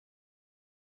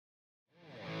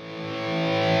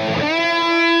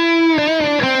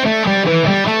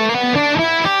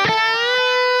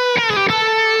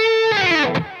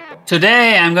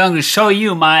Today I'm going to show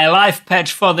you my live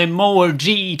patch for the Mooer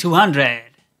GE200.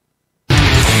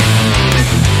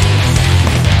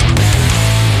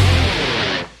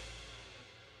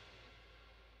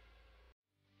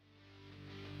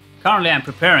 Currently I'm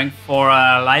preparing for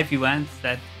live events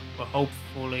that will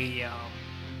hopefully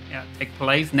take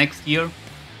place next year,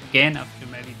 again after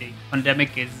maybe the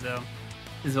pandemic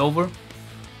is over.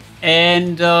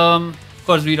 And of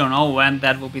course we don't know when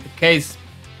that will be the case.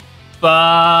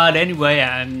 But anyway,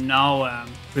 I'm now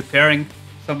preparing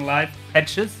some live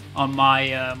patches on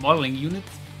my modeling units.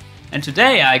 And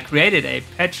today I created a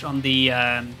patch on the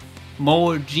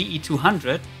Mooer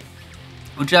GE200,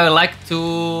 which I would like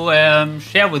to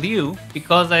share with you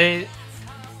because I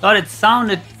thought it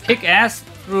sounded kick-ass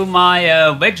through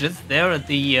my wedges there at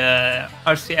the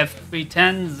RCF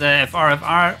 310's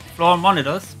FRFR floor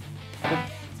monitors.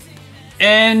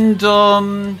 And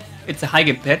it's a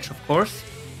highgain patch, of course.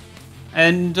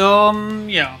 And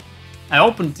yeah, I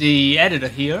opened the editor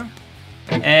here,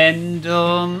 and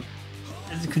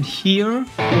as you can hear,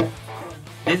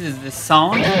 this is the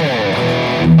sound.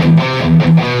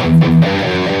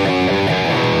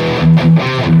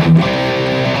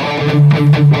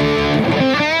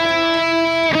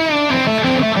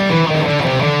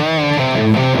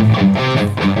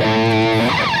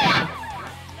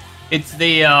 It's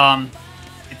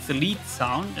the lead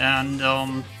sound,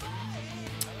 and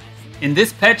in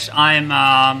this patch,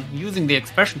 I'm using the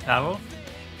expression pedal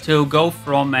to go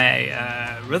from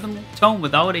a rhythm tone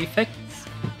without effects,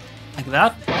 like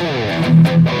that,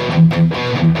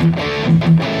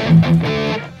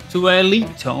 to a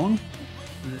lead tone,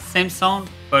 the same sound,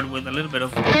 but with a little bit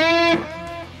of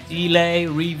delay,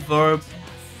 reverb,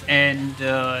 and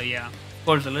yeah, of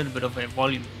course, a little bit of a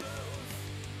volume.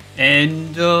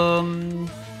 And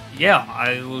yeah,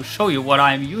 I will show you what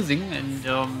I'm using, and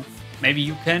maybe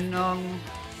you can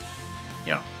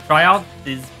yeah, try out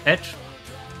this patch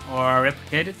or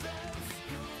replicate it.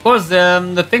 Of course,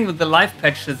 the thing with the live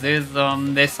patches is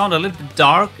they sound a little bit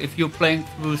dark if you're playing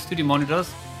through studio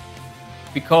monitors,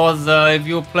 because if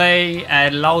you play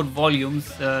at loud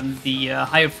volumes, the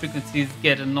higher frequencies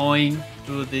get annoying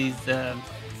through these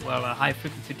high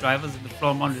frequency drivers in the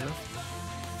floor monitors.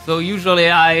 So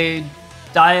usually I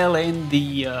dial in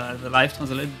the live tones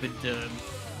a little bit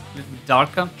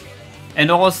darker. And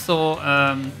also,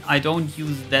 I don't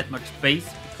use that much bass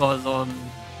because,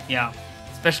 yeah,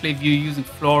 especially if you're using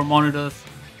floor monitors,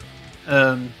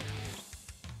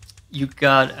 you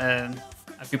got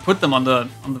if you put them on the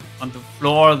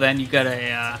floor, then you get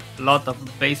a lot of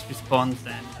bass response,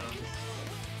 and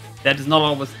that is not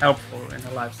always helpful in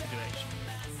a live situation.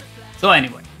 So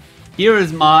anyway, here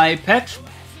is my patch,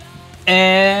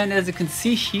 and as you can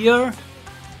see here,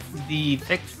 the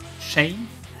effects chain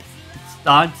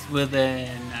starts with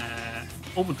an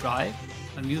overdrive.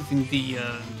 I'm using the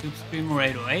Tube Screamer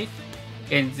 808,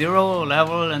 gain 0,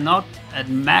 level and not at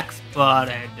max but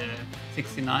at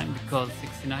 69, because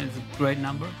 69 is a great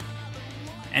number,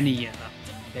 any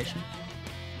application.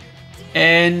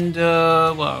 And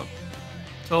well,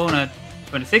 tone at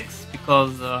 26,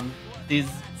 because this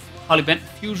Harley Benton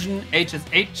Fusion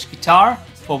HSH guitar,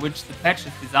 for which the patch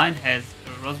is designed, has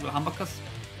Roswell humbuckers.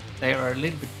 They are a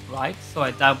little bit bright, so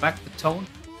I dial back the tone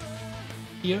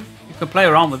here. You can play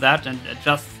around with that and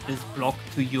adjust this block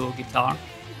to your guitar.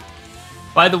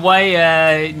 By the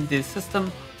way, in the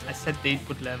system, I set the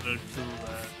input level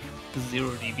to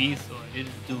 0 dB, so I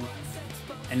didn't do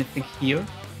anything here,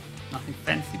 nothing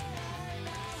fancy.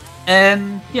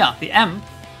 And yeah, the amp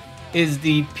is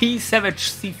the P Savage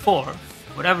C4.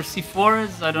 Whatever C4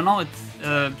 is, I don't know. It's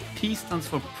P stands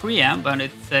for preamp, and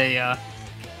it's a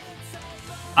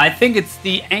I think it's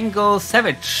the Angle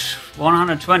Savage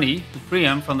 120, the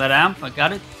preamp from that amp. I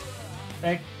got it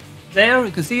back there,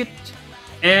 you can see it.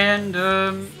 And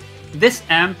this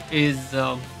amp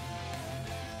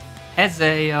has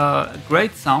a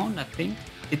great sound, I think.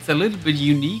 It's a little bit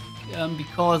unique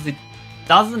because it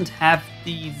doesn't have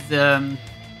these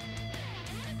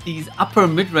upper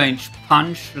mid-range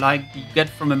punch like you get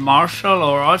from a Marshall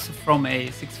or also from a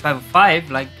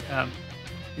 6505, like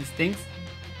these things.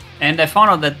 And I found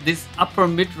out that this upper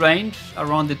mid-range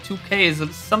around the 2K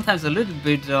is sometimes a little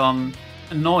bit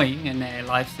annoying in a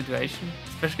live situation,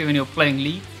 especially when you're playing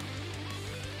lead.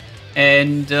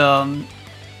 And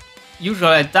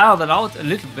usually I dial that out a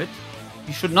little bit.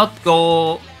 You should not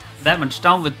go that much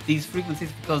down with these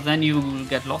frequencies, because then you will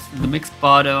get lost in the mix.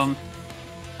 But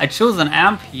I chose an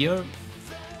amp here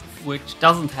which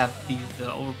doesn't have these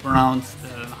overpronounced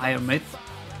higher mids,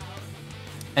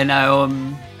 and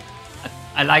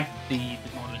I like the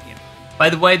model here. By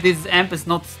the way, this amp is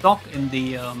not stock in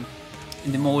the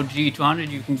in the Mooer GE200.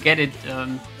 You can get it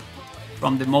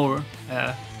from the Mooer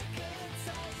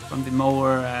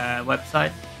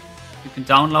website. You can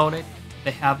download it.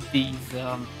 They have these.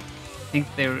 I think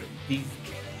these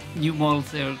new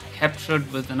models. They're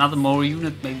captured with another Mooer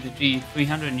unit, maybe the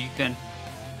GE300, and you can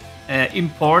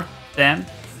import them.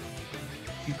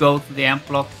 You go to the amp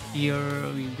block here.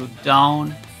 You go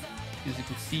down. As you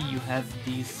can see, you have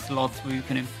these slots where you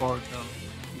can import.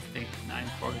 I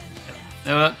imported.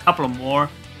 There are a couple of more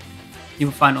you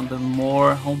will find on the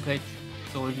Mooer homepage.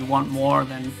 So if you want more,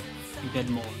 then you get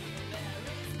more.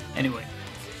 Anyway,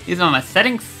 these are my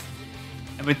settings.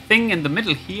 Everything in the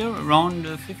middle here around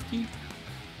 50.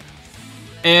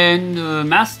 And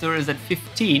master is at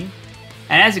 15.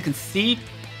 And as you can see,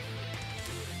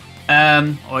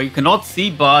 or you cannot see,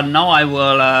 but now I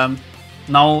will.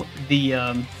 Now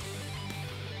the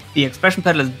expression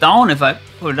pedal is down. If I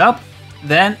put it up,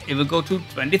 then it will go to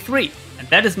 23, and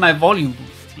that is my volume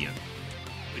boost here,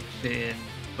 which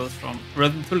goes from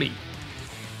rhythm to lead.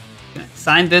 You can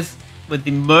assign this with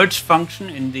the merge function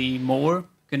in the Mooer. You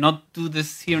cannot do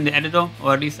this here in the editor,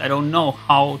 or at least I don't know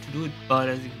how to do it, but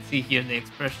as you can see here, the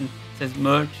expression says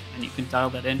merge, and you can dial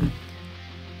that in.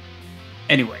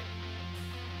 Anyway,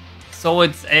 so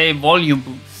it's a volume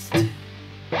boost.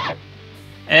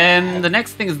 And the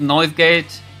next thing is noise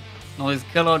gate, noise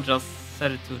killer, just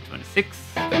set it to 26,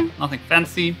 nothing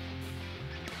fancy.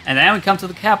 And then we come to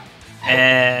the cap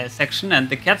section, and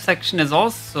the cap section is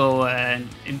also an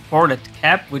imported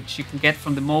cap, which you can get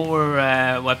from the Mooer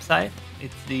website.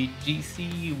 It's the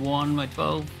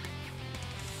GC1x12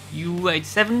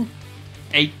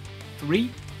 U8783,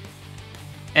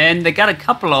 and they got a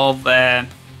couple of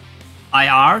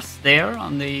IRs there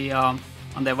on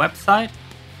their website.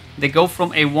 They go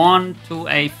from A1 to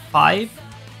A5,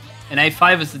 and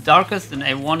A5 is the darkest and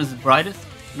A1 is the brightest.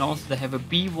 And also they have a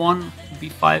B1,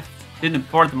 B5. Didn't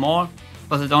import them all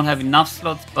because I don't have enough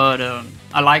slots, but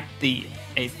I like the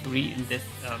A3 in this,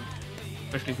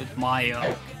 especially with my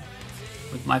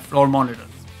floor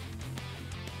monitors.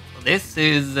 So this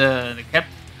is the cap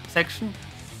section.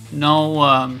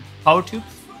 No power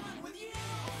tubes,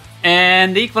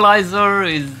 and the equalizer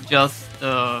is just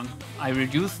I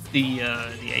reduced the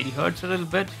 80 Hertz a little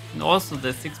bit, and also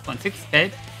the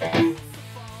 6.6K.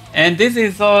 And this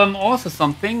is also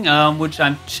something which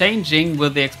I'm changing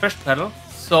with the expression pedal.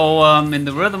 So in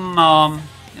the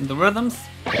rhythms.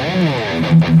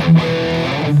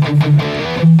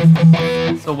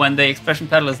 So when the expression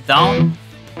pedal is down,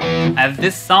 I have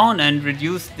this sound and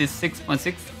reduce this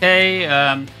 6.6K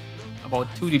about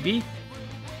 2 dB.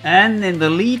 And in the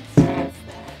lead,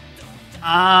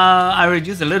 I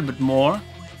reduce a little bit more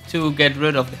to get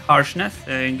rid of the harshness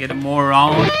and get it more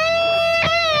round.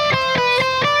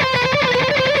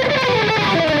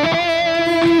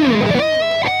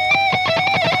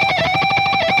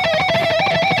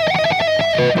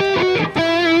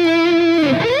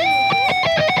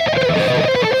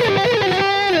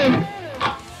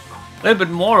 A little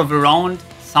bit more of a round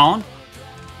sound.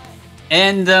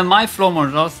 And my floor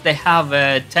monitors, they have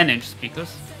 10-inch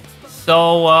speakers.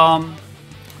 So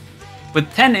with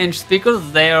 10-inch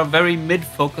speakers, they are very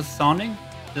mid-focus sounding.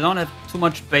 They don't have too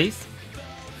much bass.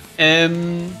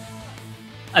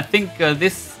 I think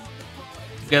this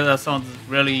together sounds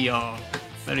really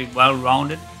very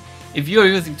well-rounded. If you're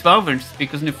using 12-inch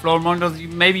speakers in your floor monitors,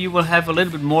 maybe you will have a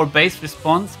little bit more bass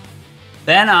response.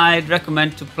 Then I'd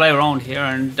recommend to play around here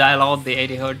and dial out the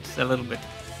 80 Hertz a little bit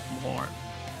more.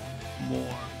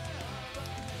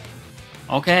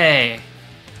 Okay.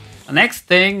 The next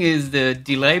thing is the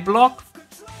delay block.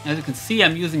 As you can see,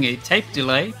 I'm using a tape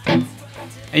delay, and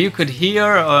you could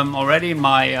hear already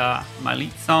my my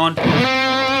lead sound.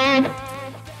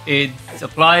 It's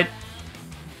applied.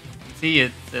 You can see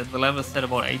it's the level is set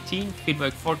about 18,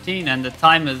 feedback 14, and the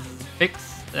time is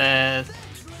fixed at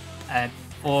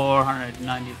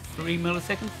 493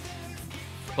 milliseconds,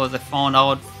 because I found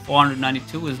out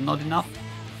 492 is not enough,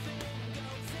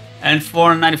 and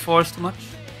 494 is too much.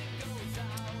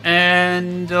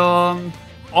 And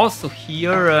also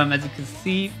here, as you can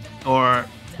see,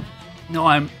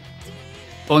 I'm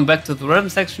going back to the rhythm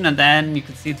section, and then you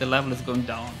can see the level is going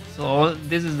down. So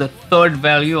this is the third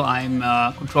value I'm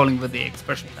controlling with the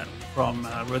expression pedal from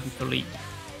rhythm to lead.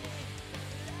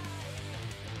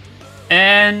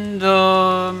 And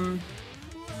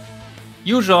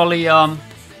usually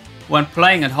when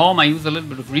playing at home, I use a little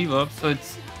bit of reverb, so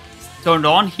it's turned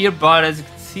on here, but as you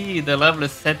can see, the level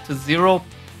is set to 0.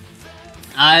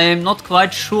 I'm not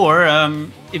quite sure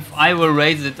if I will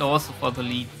raise it also for the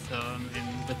leads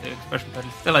with the expression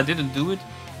pedal. Still, I didn't do it,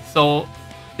 so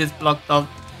this block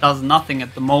does nothing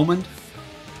at the moment.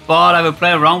 but I will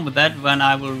play around with that when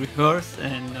I will rehearse,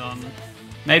 and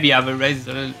maybe I will raise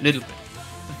it a little bit.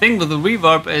 The thing with the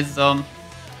reverb is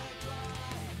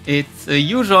it's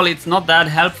usually it's not that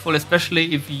helpful,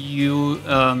 especially if you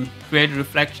create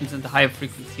reflections in the higher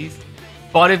frequencies.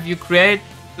 But if you create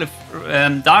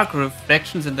darker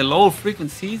reflections in the low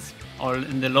frequencies or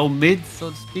in the low mid, so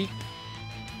to speak,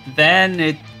 then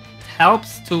it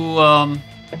helps to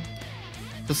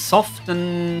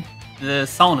soften the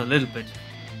sound a little bit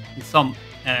in some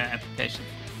applications.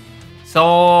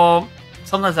 So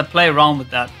sometimes I play around with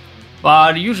that,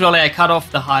 but usually I cut off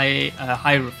the high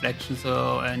reflection.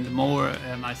 So and the Mooer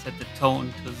I set the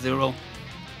tone to 0.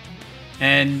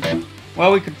 And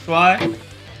well, we could try,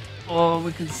 or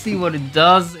we can see what it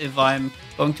does if I'm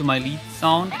going to my lead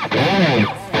sound.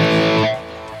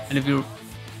 And if you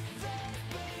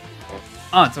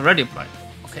it's already applied.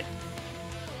 Okay.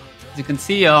 As you can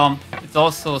see, it's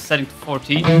also setting to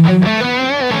 14.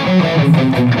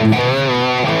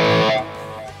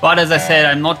 But as I said,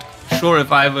 I'm not sure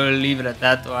if I will leave it at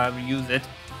that or I will use it.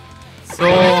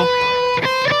 So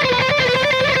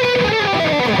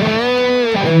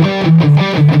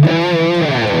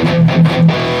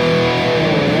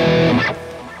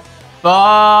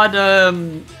but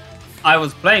I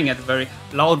was playing at very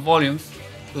loud volumes.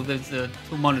 So there's 2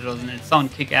 monitors and it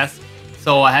sounds kick-ass.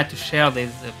 So I had to share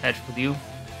this patch with you.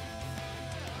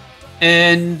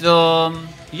 And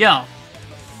yeah,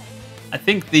 I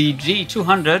think the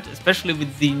GE200, especially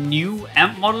with the new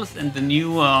amp models and the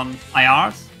new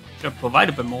IRs, which are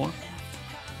provided by Mooer,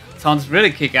 sounds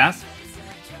really kick-ass.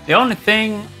 The only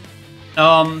thing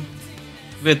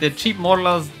with the cheap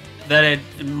modelers that it,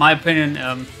 in my opinion,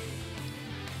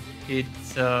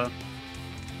 it's well,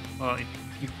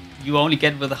 you only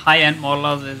get with the high-end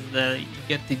modelers is you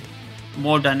get the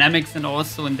more dynamics, and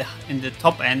also in the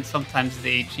top end sometimes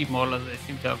the cheap modelers, they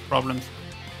seem to have problems.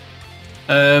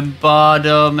 But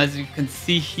as you can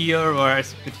see here, or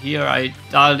as you could hear, I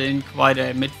dialed in quite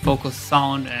a mid-focus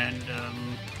sound, and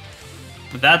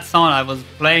with that sound I was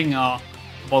playing about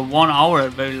 1 hour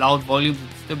at very loud volumes, and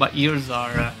still my ears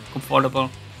are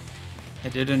comfortable.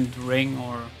 It didn't ring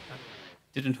or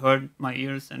didn't hurt my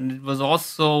ears, and it was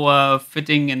also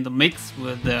fitting in the mix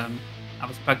with I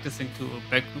was practicing to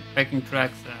backing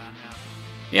tracks, and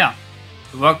yeah,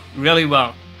 it worked really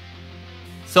well.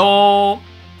 So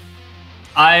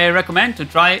I recommend to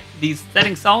try these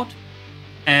settings out,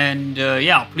 and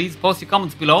yeah, please post your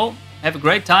comments below. Have a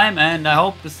great time, and I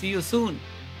hope to see you soon.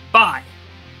 Bye!